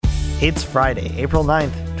It's Friday, April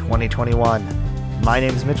 9th, 2021. My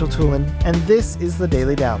name is Mitchell Tulin, and this is the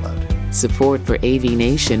Daily Download. Support for AV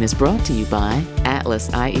Nation is brought to you by Atlas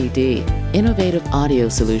IED, innovative audio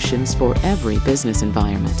solutions for every business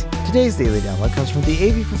environment. Today's Daily Download comes from the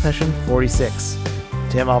AV Profession 46.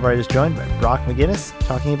 Tim Albright is joined by Brock McGinnis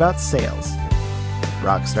talking about sales.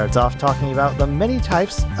 Brock starts off talking about the many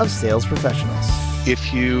types of sales professionals.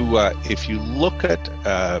 If you look at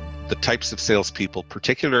the types of salespeople,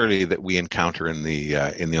 particularly that we encounter in the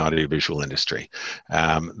audiovisual industry,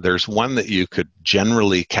 there's one that you could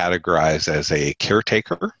generally categorize as a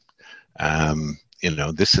caretaker.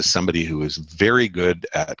 This is somebody who is very good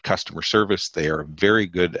at customer service. They are very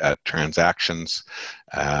good at transactions.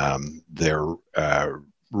 They're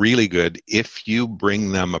really good. If you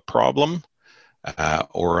bring them a problem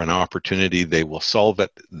or an opportunity, they will solve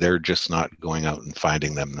it. They're just not going out and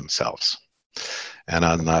finding them themselves. And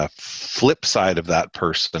on the flip side of that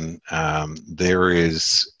person,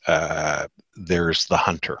 there's the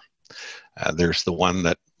hunter. There's the one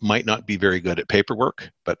that might not be very good at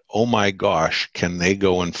paperwork, but oh my gosh, can they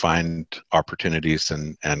go and find opportunities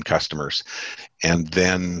and customers, and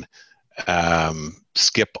then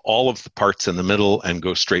skip all of the parts in the middle and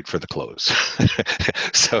go straight for the close.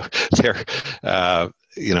 So they're,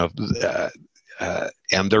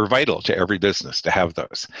 and they're vital to every business to have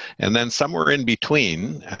those. And then somewhere in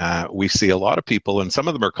between, we see a lot of people, and some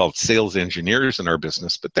of them are called sales engineers in our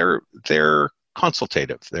business, but they're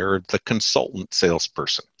consultative. They're the consultant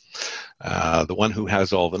salesperson, the one who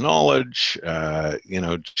has all the knowledge.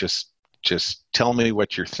 Just tell me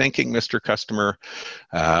what you're thinking, Mr. Customer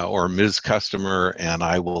or Ms. Customer, and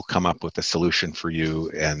I will come up with a solution for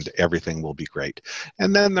you, and everything will be great.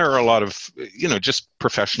 And then there are a lot of, just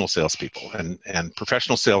professional salespeople, and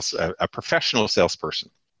professional sales. A professional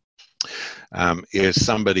salesperson is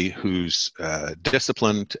somebody who's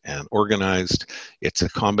disciplined and organized. It's a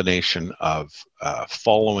combination of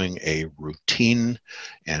following a routine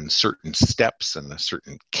and certain steps and a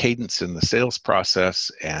certain cadence in the sales process,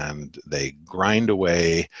 and they grind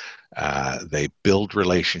away, they build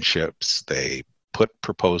relationships, they put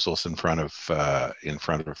proposals in front of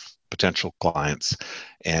potential clients,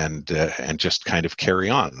 and just kind of carry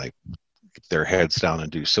on. They keep their heads down and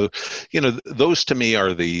do so. Those to me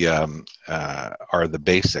are the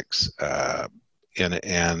basics.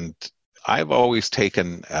 And I've always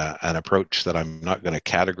taken an approach that I'm not going to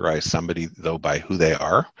categorize somebody though by who they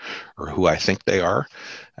are or who I think they are.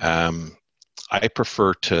 I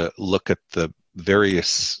prefer to look at the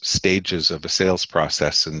various stages of a sales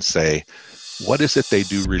process and say, what is it they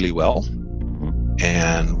do really well,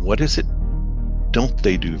 and what is it don't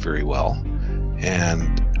they do very well,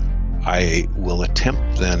 and I will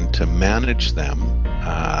attempt then to manage them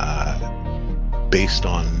based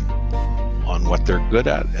on what they're good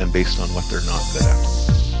at and based on what they're not good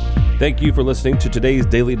at. Thank you for listening to today's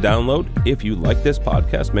Daily Download. If you like this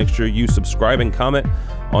podcast, make sure you subscribe and comment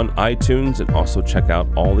on iTunes, and also check out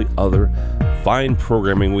all the other fine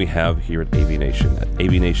programming we have here at AV Nation at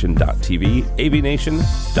avnation.tv,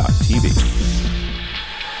 avnation.tv.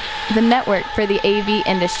 The network for the AV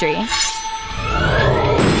industry.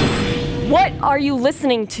 What are you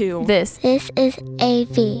listening to? This is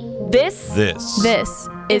AV. This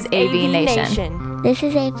is AV Nation. This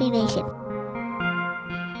is AV Nation.